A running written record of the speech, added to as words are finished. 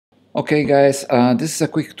Okay guys, this is a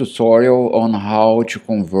quick tutorial on how to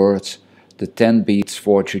convert the 10-bit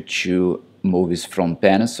 4.2.2 movies from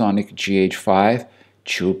Panasonic GH5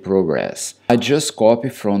 to ProRes. I just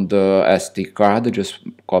copied from the SD card, I just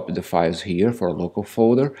copied the files here for a local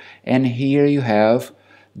folder, and here you have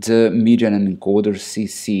the Media Encoder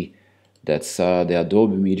CC. That's the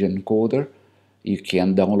Adobe Media Encoder. You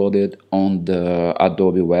can download it on the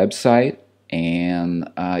Adobe website, and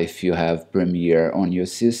if you have Premiere on your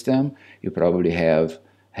system, you probably have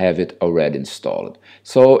it already installed.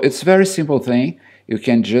 So it's a very simple thing. You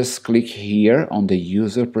can just click here on the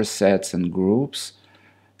user presets and groups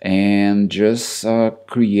and just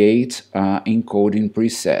create encoding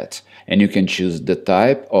preset, and you can choose the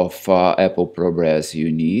type of Apple ProRes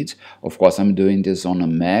you need. Of course, I'm doing this on a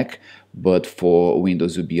Mac, but for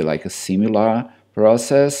Windows would be like a similar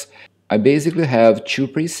process. I basically have two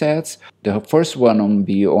presets. The first one will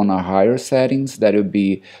be on a higher settings, that will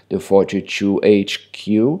be the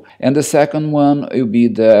 42HQ, and the second one will be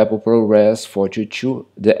the Apple ProRes 42,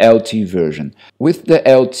 the LT version. With the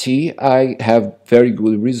LT, I have very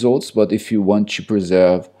good results, but if you want to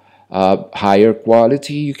preserve higher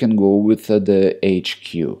quality, you can go with the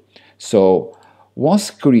HQ. So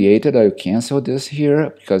once created, I'll cancel this here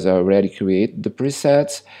because I already created the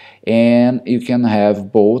presets, and you can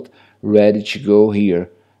have both ready to go here,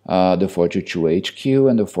 the 42HQ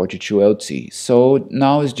and the 42LT. So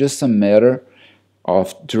now it's just a matter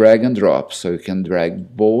of drag and drop. So you can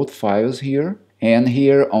drag both files here, and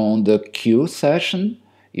here on the Q section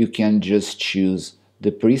you can just choose the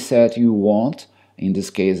preset you want. In this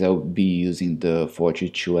case I'll be using the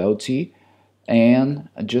 42LT, and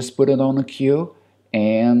just put it on the queue,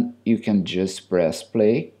 and you can just press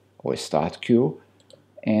play or start queue,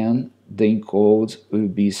 and the encode will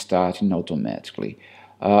be starting automatically.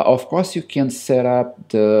 Of course, you can set up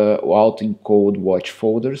the auto-encode watch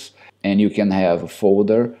folders, and you can have a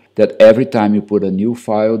folder that every time you put a new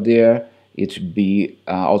file there, it will be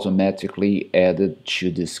automatically added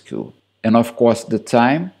to this queue. And of course, the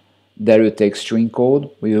time that it takes to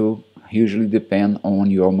encode will usually depend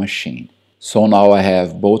on your machine. So now I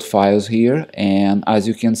have both files here, and as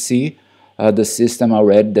you can see, the system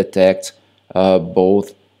already detects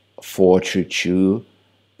both 4.2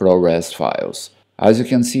 ProRes files. As you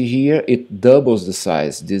can see here, it doubles the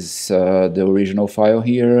size. This is the original file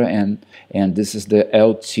here, and this is the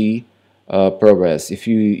LT ProRes. If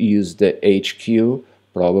you use the HQ,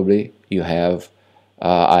 probably you have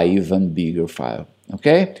an even bigger file.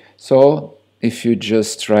 Okay, so if you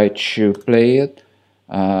just try to play it,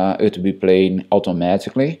 it will be playing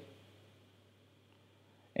automatically,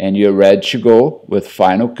 and you're ready to go with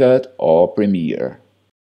Final Cut or Premiere.